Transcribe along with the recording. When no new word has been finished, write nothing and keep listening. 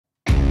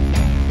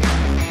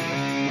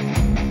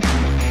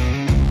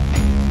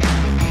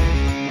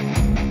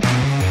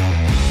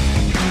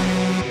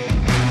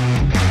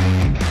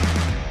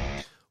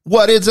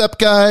What is up,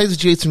 guys?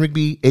 Jason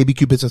Rigby,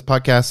 ABQ Business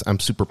Podcast. I'm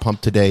super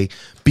pumped today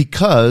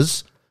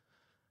because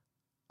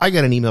I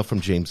got an email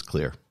from James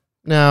Clear.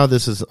 Now,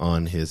 this is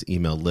on his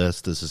email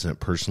list. This isn't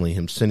personally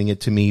him sending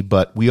it to me,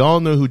 but we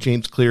all know who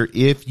James Clear.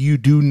 If you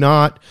do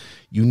not,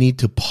 you need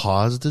to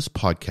pause this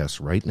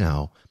podcast right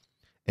now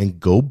and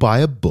go buy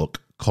a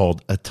book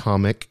called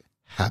Atomic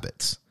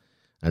Habits.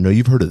 I know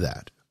you've heard of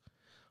that.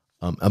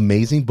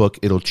 Amazing book.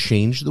 It'll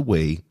change the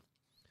way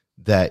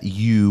that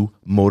you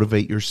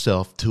motivate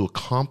yourself to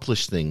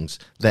accomplish things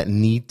that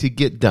need to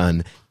get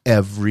done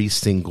every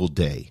single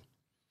day.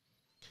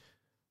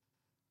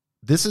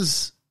 This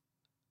is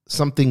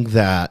something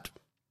that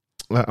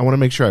I want to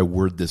make sure I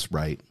word this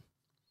right.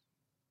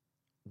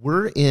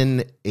 We're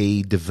in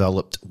a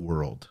developed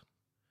world.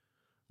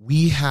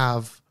 We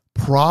have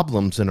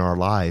problems in our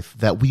life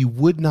that we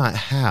would not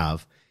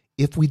have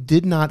if we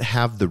did not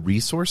have the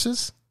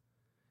resources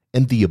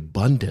and the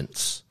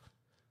abundance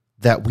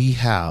that we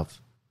have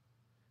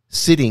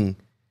sitting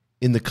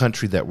in the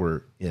country that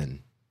we're in.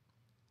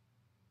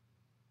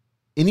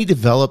 Any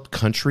developed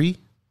country,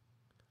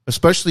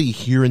 especially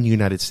here in the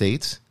United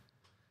States,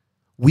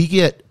 we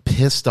get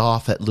pissed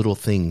off at little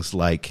things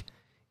like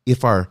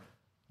if our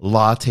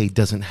latte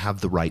doesn't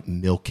have the right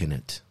milk in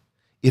it,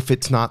 if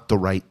it's not the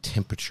right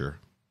temperature,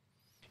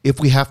 if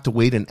we have to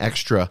wait an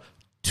extra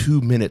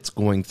 2 minutes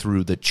going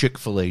through the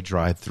Chick-fil-A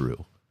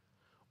drive-thru,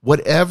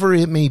 whatever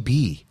it may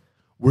be.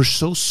 We're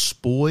so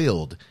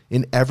spoiled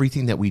in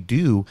everything that we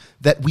do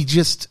that we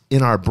just,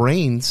 in our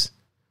brains,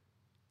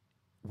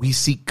 we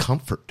seek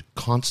comfort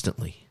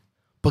constantly.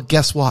 But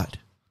guess what?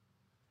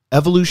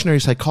 Evolutionary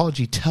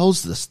psychology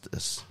tells us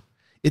this.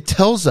 It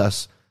tells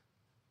us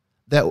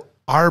that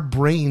our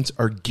brains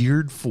are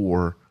geared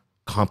for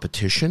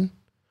competition.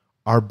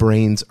 Our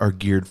brains are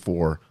geared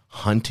for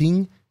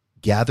hunting,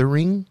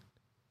 gathering.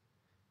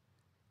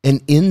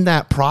 And in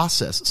that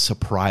process,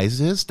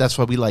 surprises. That's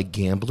why we like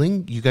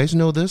gambling. You guys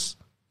know this.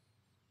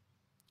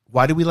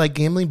 Why do we like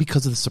gambling?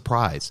 Because of the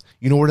surprise.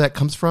 You know where that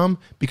comes from?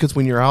 Because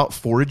when you're out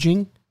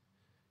foraging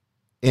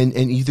and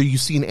either you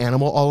see an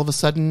animal all of a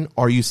sudden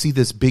or you see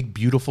this big,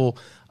 beautiful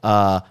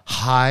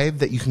hive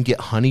that you can get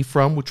honey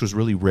from, which was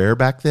really rare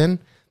back then,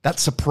 that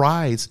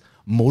surprise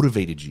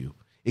motivated you.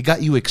 It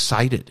got you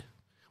excited.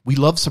 We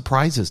love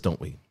surprises,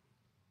 don't we?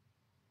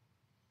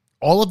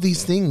 All of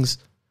these things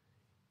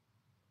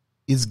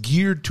is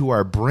geared to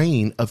our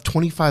brain of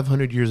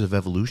 2,500 years of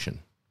evolution.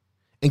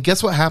 And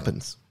guess what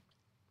happens?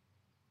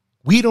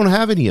 We don't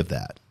have any of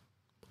that.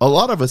 A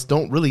lot of us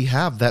don't really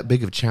have that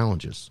big of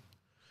challenges.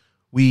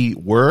 We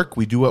work,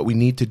 we do what we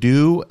need to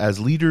do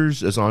as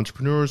leaders, as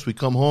entrepreneurs. We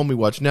come home, we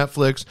watch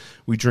Netflix,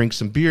 we drink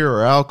some beer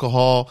or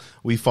alcohol,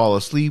 we fall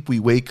asleep,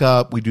 we wake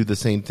up, we do the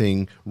same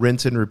thing,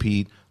 rinse and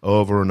repeat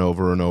over and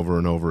over and over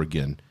and over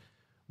again.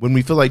 When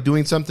we feel like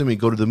doing something, we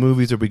go to the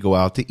movies or we go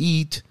out to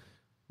eat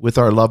with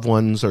our loved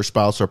ones, our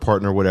spouse, our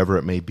partner, whatever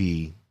it may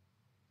be.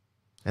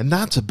 And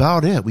that's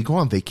about it. We go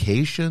on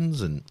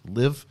vacations and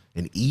live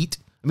and eat.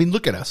 I mean,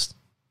 look at us.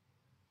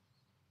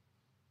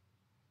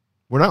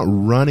 We're not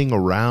running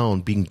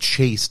around being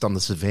chased on the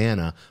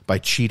savannah by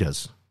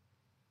cheetahs.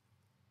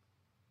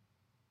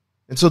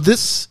 And so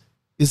this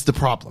is the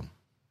problem.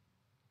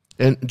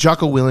 And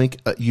Jocko Willink,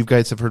 you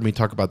guys have heard me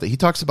talk about that. He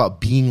talks about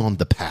being on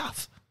the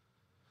path.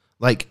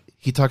 Like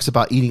he talks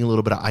about eating a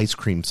little bit of ice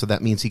cream, so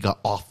that means he got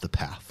off the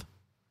path.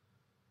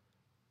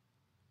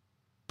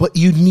 But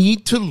you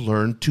need to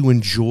learn to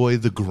enjoy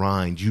the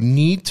grind. You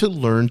need to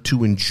learn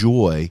to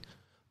enjoy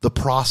the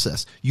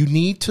process. You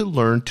need to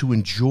learn to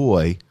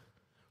enjoy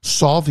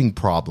solving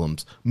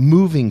problems,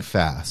 moving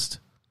fast.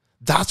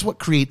 That's what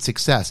creates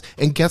success.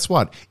 And guess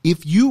what?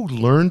 If you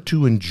learn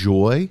to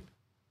enjoy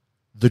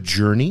the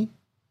journey,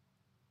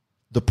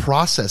 the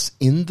process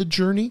in the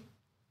journey,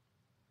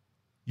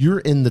 you're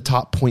in the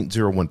top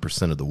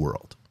 0.01% of the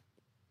world.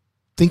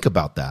 Think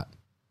about that.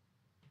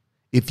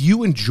 If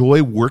you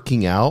enjoy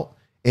working out,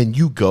 and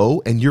you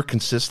go and you're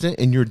consistent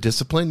and you're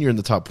disciplined, you're in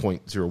the top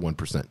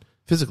 0.01%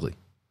 physically.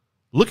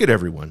 Look at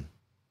everyone.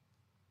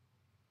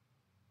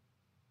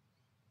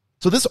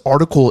 So this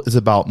article is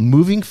about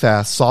moving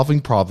fast,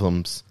 solving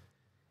problems,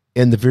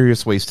 and the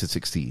various ways to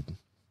succeed.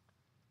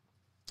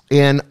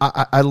 And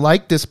I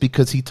like this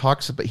because he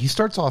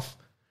starts off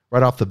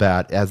right off the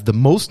bat as the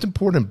most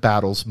important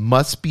battles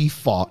must be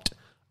fought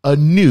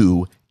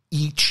anew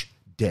each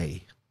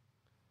day.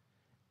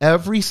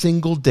 Every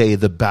single day,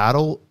 the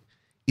battle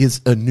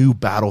is a new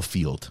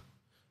battlefield.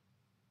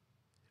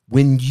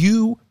 When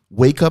you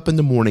wake up in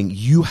the morning,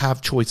 you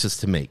have choices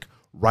to make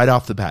right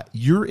off the bat.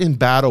 You're in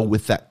battle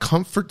with that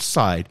comfort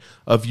side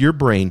of your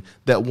brain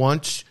that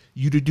wants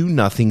you to do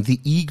nothing, the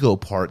ego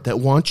part that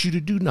wants you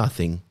to do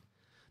nothing,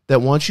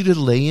 that wants you to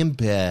lay in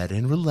bed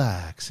and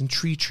relax and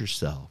treat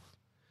yourself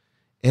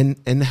and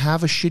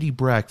have a shitty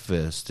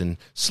breakfast and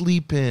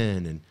sleep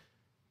in and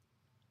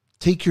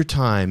take your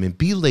time and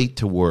be late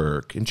to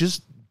work and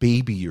just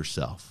baby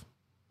yourself.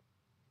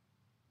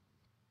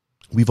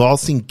 We've all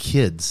seen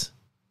kids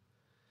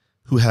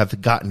who have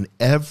gotten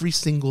every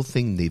single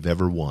thing they've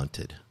ever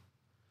wanted.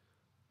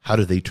 How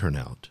do they turn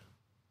out?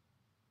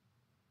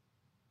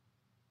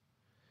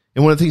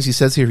 And one of the things he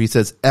says here, he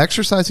says,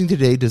 exercising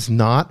today does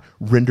not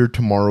render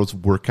tomorrow's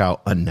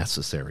workout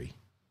unnecessary.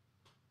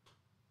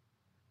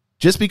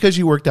 Just because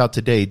you worked out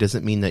today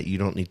doesn't mean that you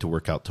don't need to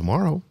work out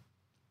tomorrow.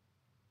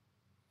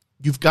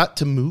 You've got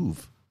to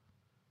move.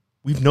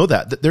 We know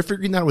that. They're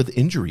figuring that out with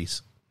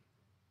injuries.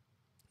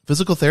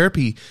 Physical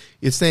therapy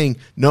is saying,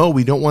 no,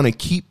 we don't want to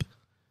keep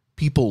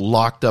people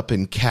locked up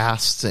in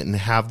casts and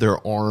have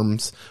their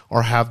arms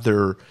or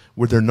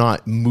where they're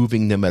not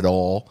moving them at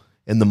all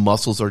and the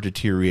muscles are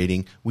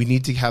deteriorating. We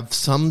need to have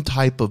some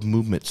type of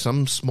movement,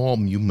 some small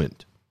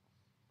movement.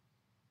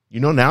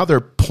 Now they're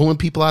pulling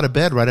people out of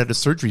bed right out of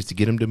surgeries to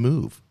get them to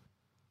move.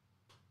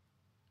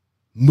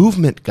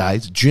 Movement,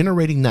 guys,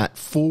 generating that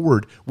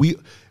forward.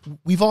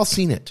 We've all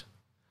seen it.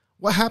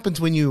 What happens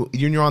when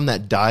you're on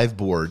that dive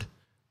board?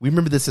 We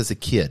remember this as a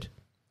kid.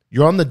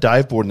 You're on the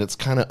dive board and it's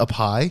kind of up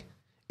high,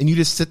 and you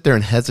just sit there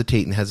and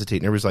hesitate. And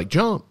everybody's like,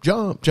 jump,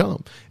 jump,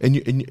 jump. And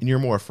you're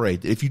more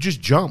afraid. If you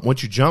just jump,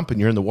 once you jump and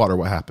you're in the water,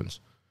 what happens?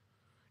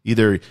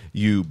 Either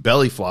you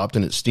belly flopped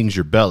and it stings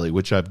your belly,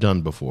 which I've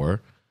done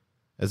before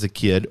as a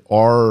kid,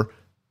 or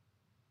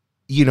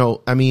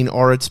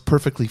it's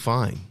perfectly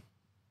fine.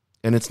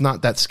 And it's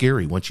not that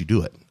scary once you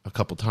do it a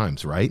couple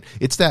times, right?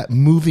 It's that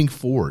moving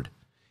forward.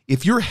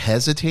 If you're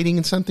hesitating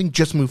in something,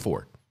 just move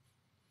forward.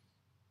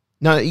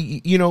 Now,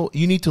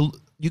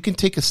 you can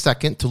take a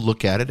second to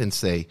look at it and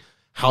say,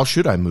 how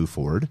should I move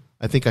forward?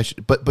 I think I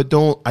should, but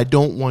I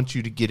don't want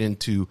you to get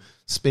into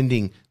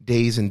spending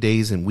days and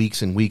days and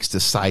weeks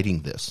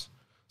deciding this.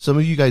 Some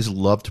of you guys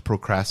love to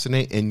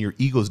procrastinate, and your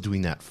ego's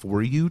doing that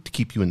for you to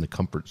keep you in the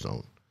comfort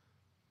zone.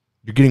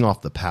 You're getting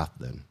off the path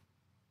then.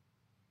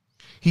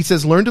 He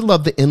says, learn to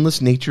love the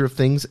endless nature of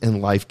things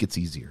and life gets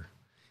easier.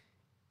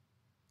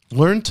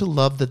 Learn to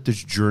love that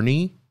this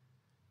journey,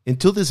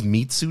 until this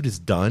meat suit is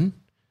done,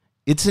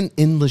 it's an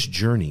endless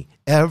journey.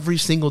 Every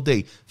single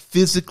day,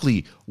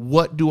 physically,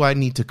 what do I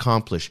need to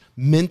accomplish?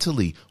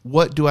 Mentally,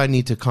 what do I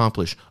need to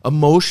accomplish?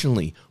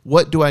 Emotionally,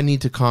 what do I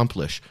need to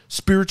accomplish?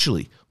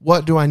 Spiritually,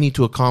 what do I need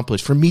to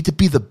accomplish for me to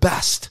be the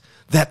best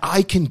that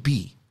I can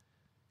be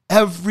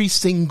every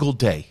single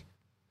day?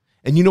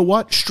 And you know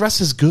what?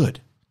 Stress is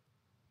good.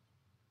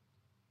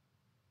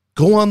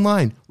 Go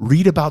online,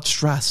 read about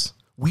stress.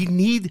 We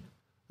need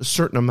a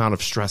certain amount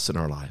of stress in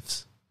our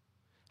lives.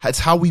 That's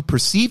how we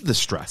perceive the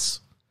stress.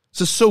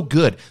 This is so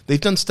good.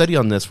 They've done study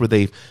on this where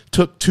they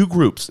took two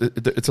groups.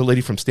 It's a lady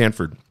from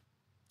Stanford,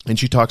 and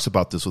she talks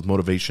about this with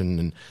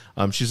motivation,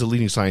 and she's a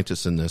leading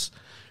scientist in this.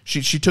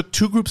 She took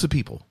two groups of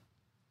people,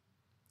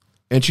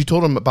 and she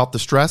told them about the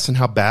stress and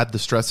how bad the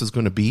stress is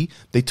going to be.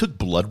 They took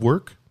blood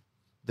work.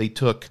 They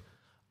tested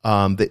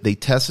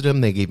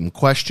them. They gave them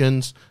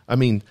questions.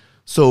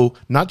 So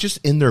not just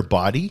in their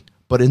body,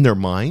 but in their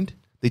mind.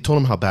 They told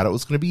them how bad it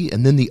was going to be.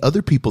 And then the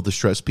other people, the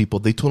stress people,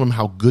 they told them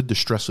how good the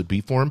stress would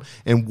be for them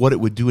and what it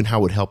would do and how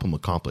it would help them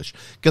accomplish.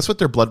 Guess what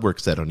their blood work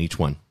said on each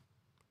one?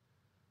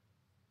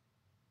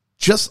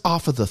 Just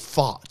off of the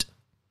thought,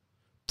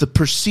 the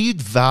perceived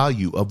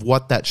value of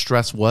what that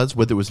stress was,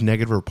 whether it was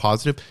negative or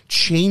positive,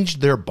 changed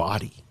their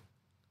body.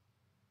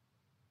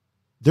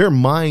 Their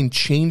mind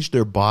changed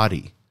their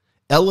body,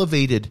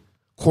 elevated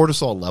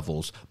cortisol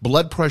levels,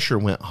 blood pressure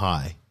went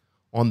high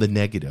on the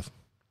negative.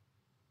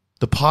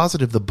 The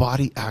positive, the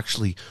body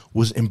actually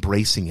was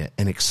embracing it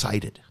and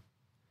excited.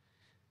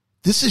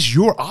 This is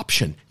your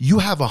option. You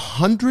have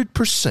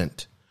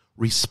 100%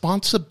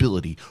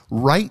 responsibility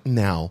right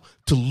now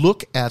to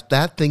look at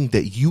that thing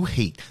that you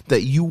hate,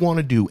 that you want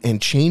to do,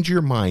 and change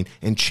your mind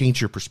and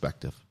change your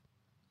perspective.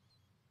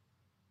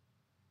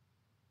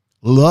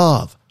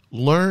 Love.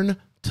 Learn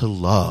to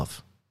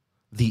love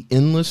the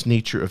endless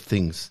nature of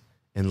things,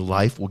 and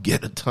life will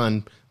get a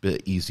ton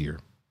bit easier.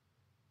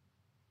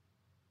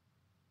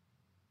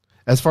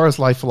 As far as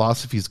life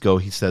philosophies go,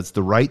 he says,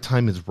 the right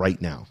time is right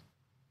now.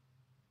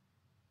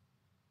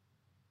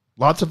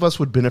 Lots of us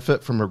would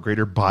benefit from a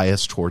greater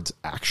bias towards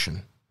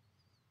action.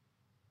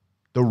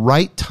 The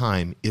right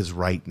time is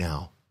right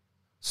now.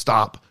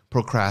 Stop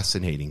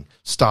procrastinating.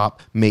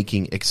 Stop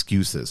making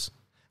excuses.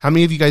 How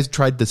many of you guys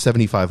tried the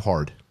 75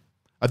 hard?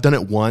 I've done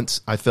it once.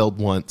 I failed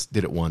once,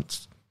 did it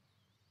once.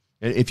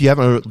 And if you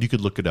haven't, you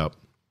could look it up.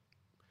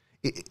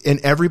 And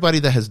everybody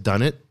that has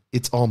done it,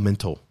 it's all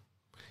mental.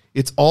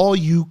 It's all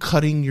you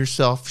cutting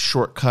yourself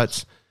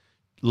shortcuts,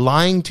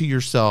 lying to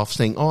yourself,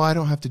 saying, oh, I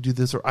don't have to do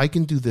this, or I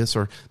can do this,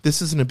 or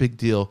this isn't a big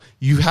deal.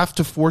 You have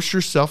to force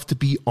yourself to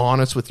be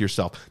honest with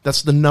yourself.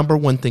 That's the number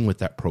one thing with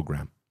that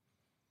program.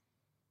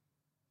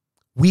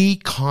 We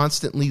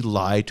constantly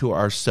lie to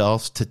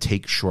ourselves to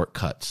take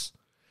shortcuts,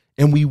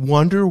 and we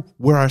wonder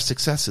where our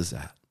success is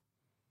at.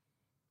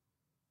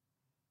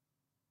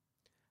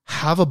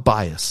 Have a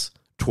bias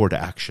toward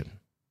action.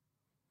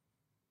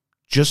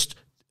 Just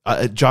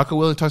Jocko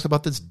Willink talks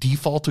about this,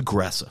 default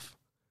aggressive.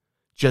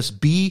 Just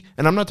be,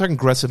 and I'm not talking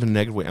aggressive in a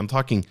negative way. I'm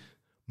talking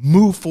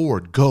move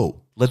forward,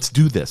 go. Let's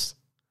do this.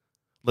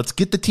 Let's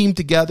get the team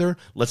together.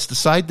 Let's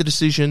decide the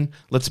decision.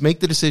 Let's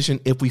make the decision.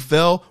 If we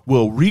fail,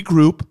 we'll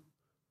regroup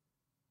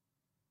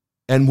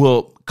and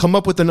we'll come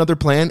up with another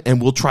plan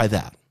and we'll try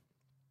that.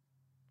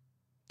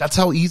 That's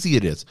how easy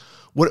it is.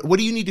 What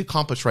do you need to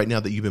accomplish right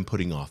now that you've been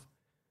putting off?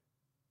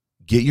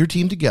 Get your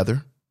team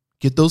together.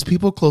 Get those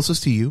people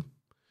closest to you.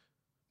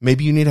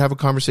 Maybe you need to have a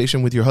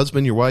conversation with your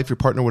husband, your wife, your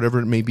partner, whatever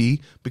it may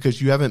be, because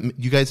you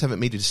guys haven't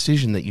made a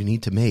decision that you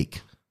need to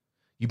make.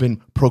 You've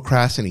been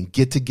procrastinating.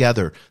 Get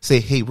together. Say,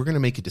 hey, we're going to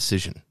make a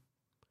decision.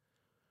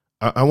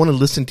 I want to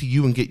listen to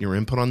you and get your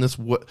input on this.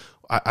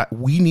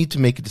 We need to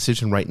make a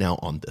decision right now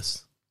on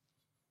this.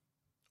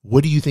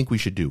 What do you think we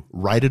should do?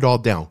 Write it all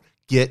down.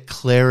 Get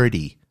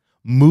clarity.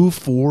 Move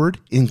forward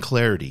in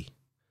clarity.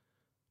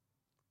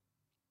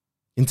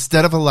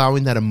 Instead of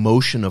allowing that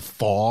emotion of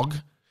fog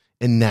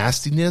and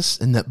nastiness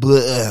and that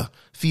bleh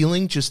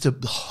feeling just to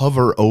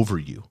hover over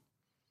you.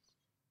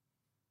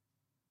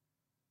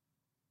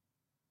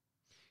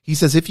 He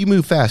says, if you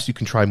move fast, you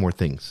can try more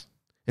things.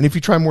 And if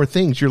you try more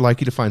things, you're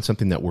likely to find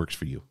something that works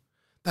for you.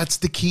 That's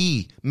the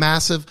key.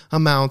 Massive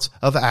amounts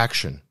of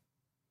action.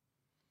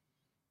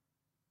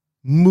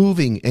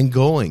 Moving and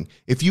going.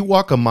 If you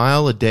walk a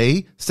mile a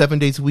day, 7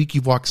 days a week,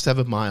 you've walked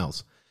 7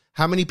 miles.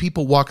 How many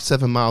people walk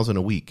 7 miles in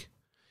a week?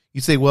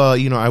 You say, well,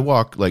 I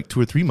walk like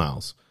 2 or 3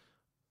 miles.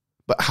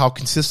 But how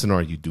consistent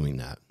are you doing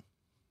that?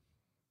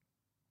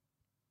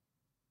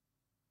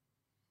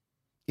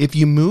 If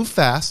you move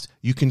fast,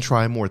 you can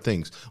try more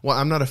things. Well,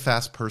 I'm not a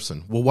fast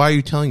person. Well, why are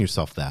you telling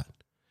yourself that?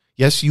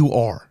 Yes, you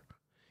are.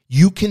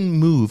 You can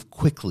move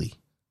quickly.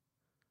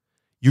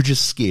 You're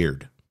just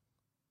scared.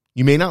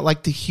 You may not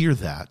like to hear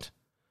that.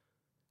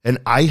 And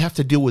I have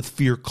to deal with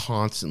fear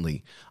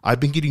constantly.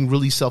 I've been getting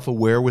really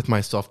self-aware with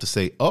myself to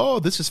say, oh,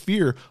 this is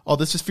fear. Oh,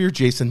 this is fear,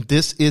 Jason.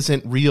 This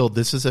isn't real.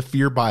 This is a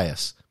fear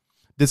bias.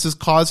 This is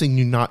causing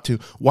you not to.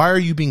 Why are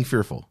you being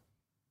fearful?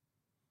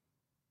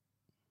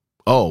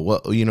 Oh,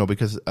 well,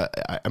 because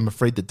I'm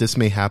afraid that this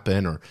may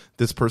happen, or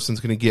this person's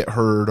going to get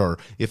hurt, or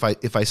if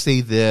I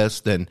say this,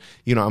 then,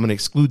 I'm going to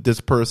exclude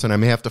this person. I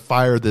may have to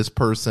fire this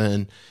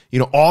person.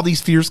 All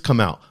these fears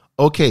come out.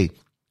 Okay,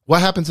 what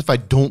happens if I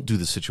don't do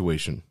the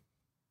situation?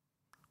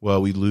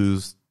 Well, we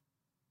lose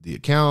the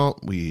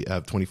account. We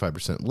have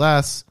 25%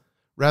 less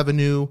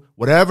revenue,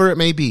 whatever it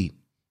may be.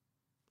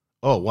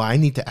 Oh, well, I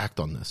need to act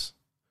on this.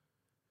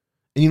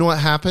 And you know what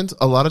happens?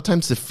 A lot of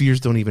times the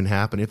fears don't even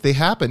happen. If they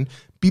happen,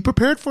 be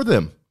prepared for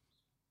them.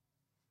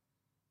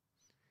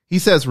 He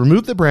says,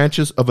 remove the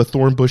branches of a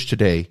thorn bush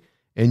today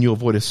and you'll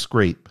avoid a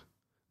scrape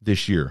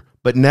this year.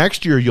 But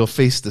next year, you'll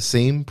face the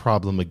same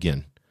problem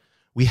again.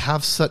 We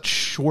have such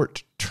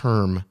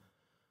short-term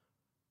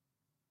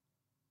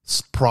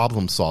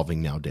problem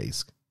solving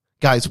nowadays.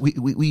 Guys,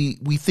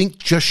 we think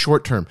just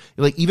short-term.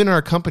 Like even in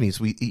our companies,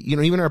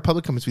 even in our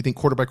public companies, we think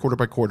quarter by quarter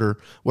by quarter.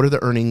 What are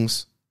the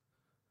earnings?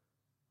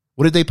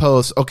 What did they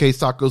post? Okay,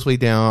 stock goes way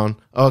down.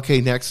 Okay,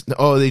 next.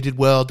 Oh, they did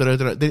well. We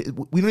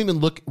don't even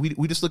look.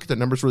 We just look at the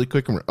numbers really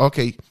quick. And we're,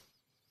 okay,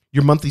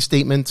 your monthly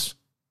statements.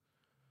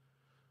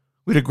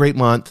 We had a great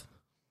month.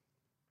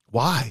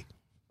 Why?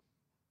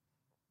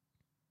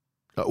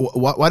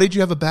 Why did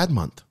you have a bad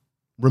month?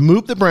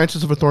 Remove the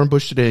branches of a thorn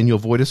bush today and you'll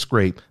avoid a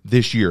scrape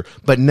this year.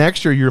 But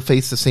next year, you'll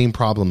face the same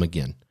problem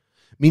again.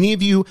 Many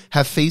of you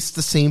have faced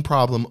the same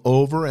problem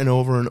over and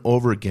over and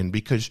over again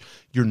because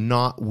you're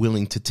not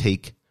willing to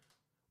take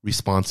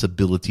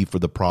responsibility for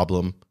the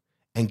problem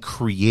and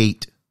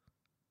create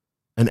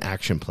an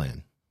action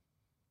plan.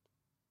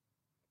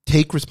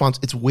 Take response.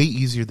 It's way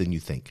easier than you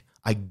think.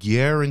 I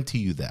guarantee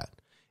you that.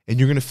 And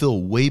you're going to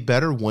feel way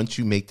better once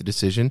you make the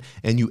decision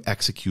and you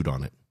execute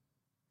on it.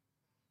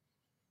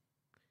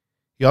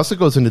 He also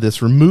goes into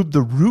this, remove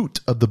the root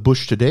of the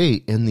bush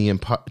today and the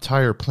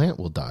entire plant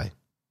will die.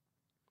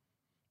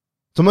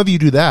 Some of you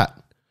do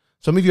that.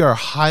 Some of you are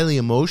highly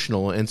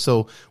emotional. And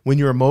so when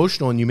you're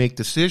emotional and you make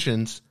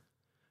decisions,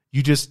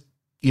 you just,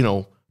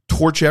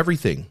 torch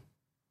everything.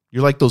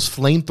 You're like those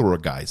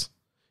flamethrower guys.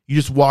 You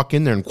just walk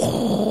in there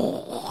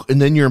and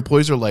then your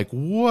employees are like,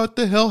 what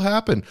the hell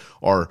happened?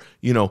 Or,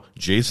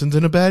 Jason's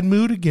in a bad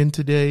mood again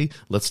today.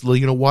 Let's,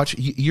 watch.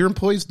 Your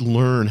employees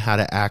learn how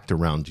to act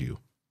around you.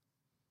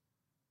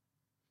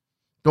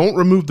 Don't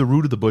remove the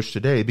root of the bush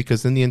today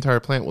because then the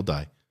entire plant will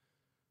die.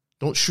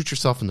 Don't shoot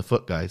yourself in the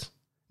foot, guys.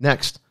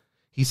 Next,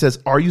 he says,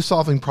 are you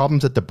solving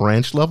problems at the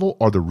branch level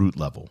or the root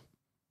level?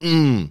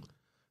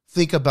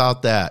 Think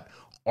about that.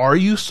 Are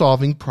you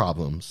solving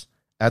problems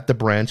at the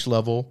branch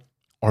level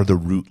or the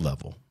root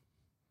level?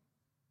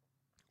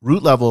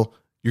 Root level,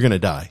 you're going to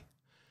die.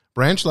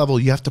 Branch level,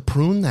 you have to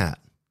prune that.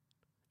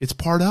 It's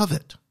part of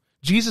it.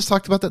 Jesus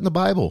talked about that in the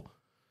Bible.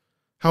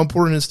 How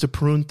important it is to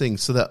prune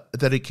things so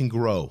that it can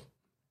grow.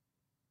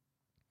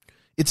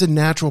 It's a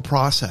natural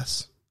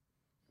process.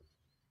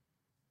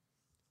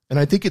 And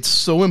I think it's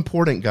so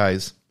important,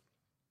 guys,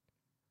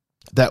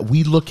 that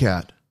we look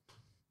at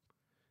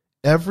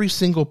every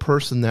single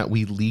person that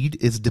we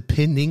lead is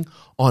depending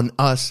on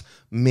us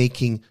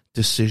making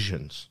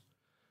decisions.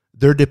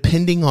 They're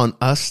depending on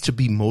us to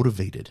be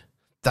motivated.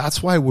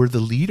 That's why we're the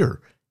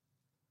leader.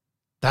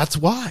 That's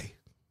why.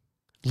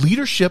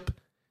 Leadership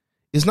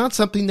is not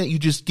something that you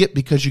just get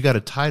because you got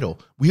a title.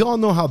 We all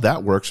know how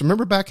that works.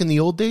 Remember back in the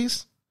old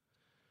days?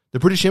 The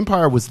British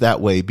Empire was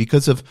that way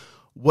because of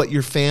what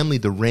your family,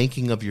 the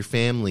ranking of your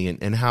family,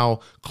 and how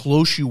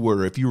close you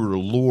were if you were a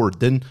lord,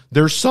 then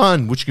their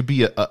son, which could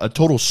be a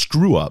total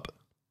screw up,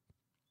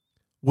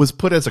 was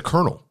put as a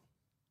colonel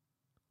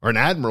or an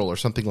admiral or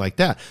something like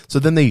that. So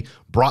then they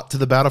brought to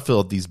the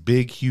battlefield these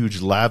big,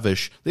 huge,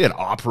 lavish, they had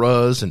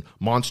operas and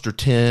monster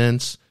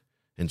tents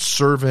and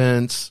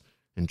servants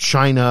and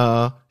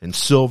china and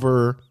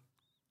silver.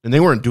 And they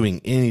weren't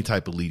doing any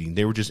type of leading.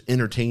 They were just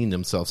entertaining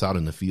themselves out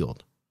in the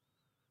field.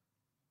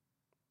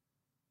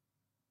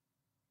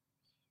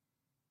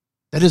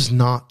 That is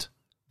not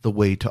the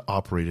way to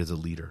operate as a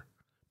leader.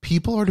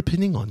 People are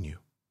depending on you.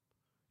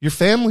 Your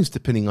family's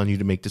depending on you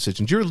to make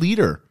decisions. You're a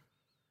leader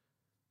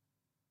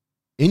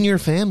in your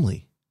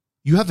family.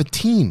 You have a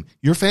team,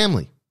 your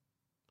family.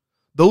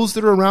 Those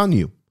that are around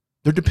you,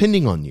 they're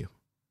depending on you.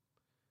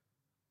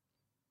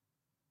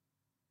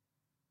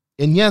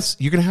 And yes,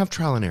 you're going to have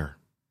trial and error.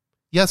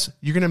 Yes,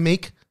 you're going to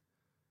make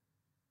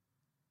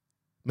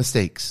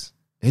mistakes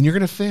and you're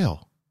going to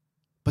fail.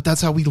 But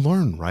that's how we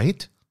learn,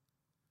 right?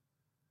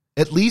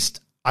 At least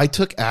I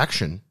took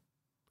action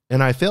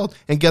and I failed.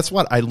 And guess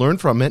what? I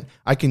learned from it.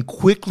 I can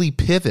quickly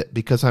pivot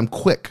because I'm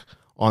quick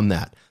on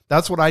that.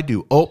 That's what I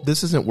do. Oh,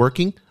 this isn't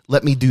working.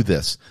 Let me do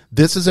this.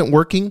 This isn't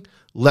working.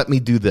 Let me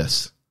do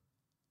this.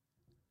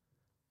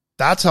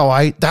 That's how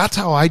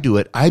I do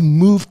it. I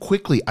move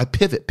quickly. I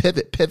pivot.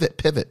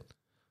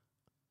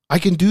 I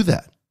can do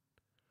that.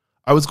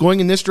 I was going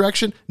in this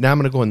direction. Now I'm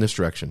going to go in this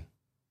direction.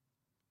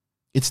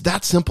 It's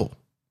that simple.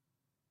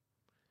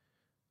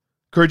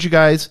 Encourage you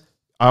guys.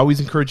 I always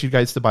encourage you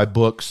guys to buy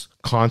books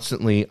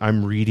constantly.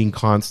 I'm reading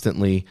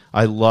constantly.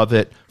 I love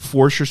it.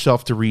 Force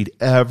yourself to read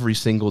every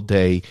single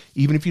day,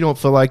 even if you don't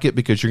feel like it,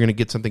 because you're going to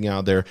get something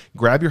out there.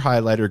 Grab your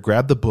highlighter,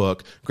 grab the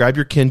book, grab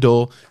your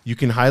Kindle. You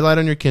can highlight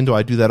on your Kindle.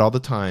 I do that all the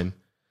time.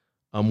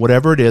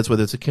 Whatever it is,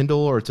 whether it's a Kindle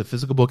or it's a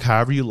physical book,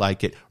 however you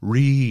like it,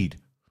 read.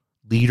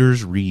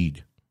 Leaders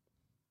read.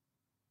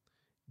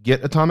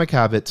 Get Atomic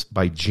Habits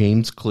by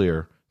James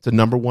Clear. It's a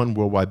 #1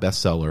 worldwide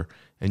bestseller,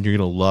 and you're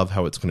going to love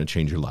how it's going to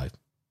change your life.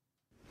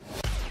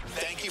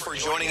 Thank you for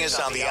joining us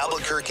on the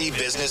Albuquerque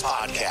Business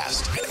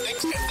Podcast. And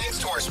thanks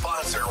to our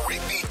sponsor,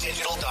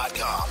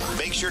 RigbyDigital.com.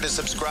 Make sure to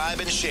subscribe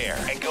and share.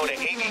 And go to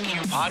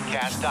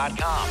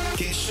abqpodcast.com.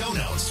 Get show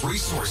notes,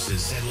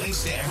 resources, and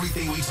links to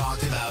everything we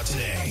talked about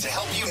today to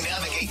help you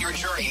navigate your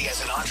journey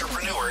as an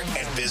entrepreneur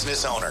and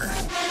business owner.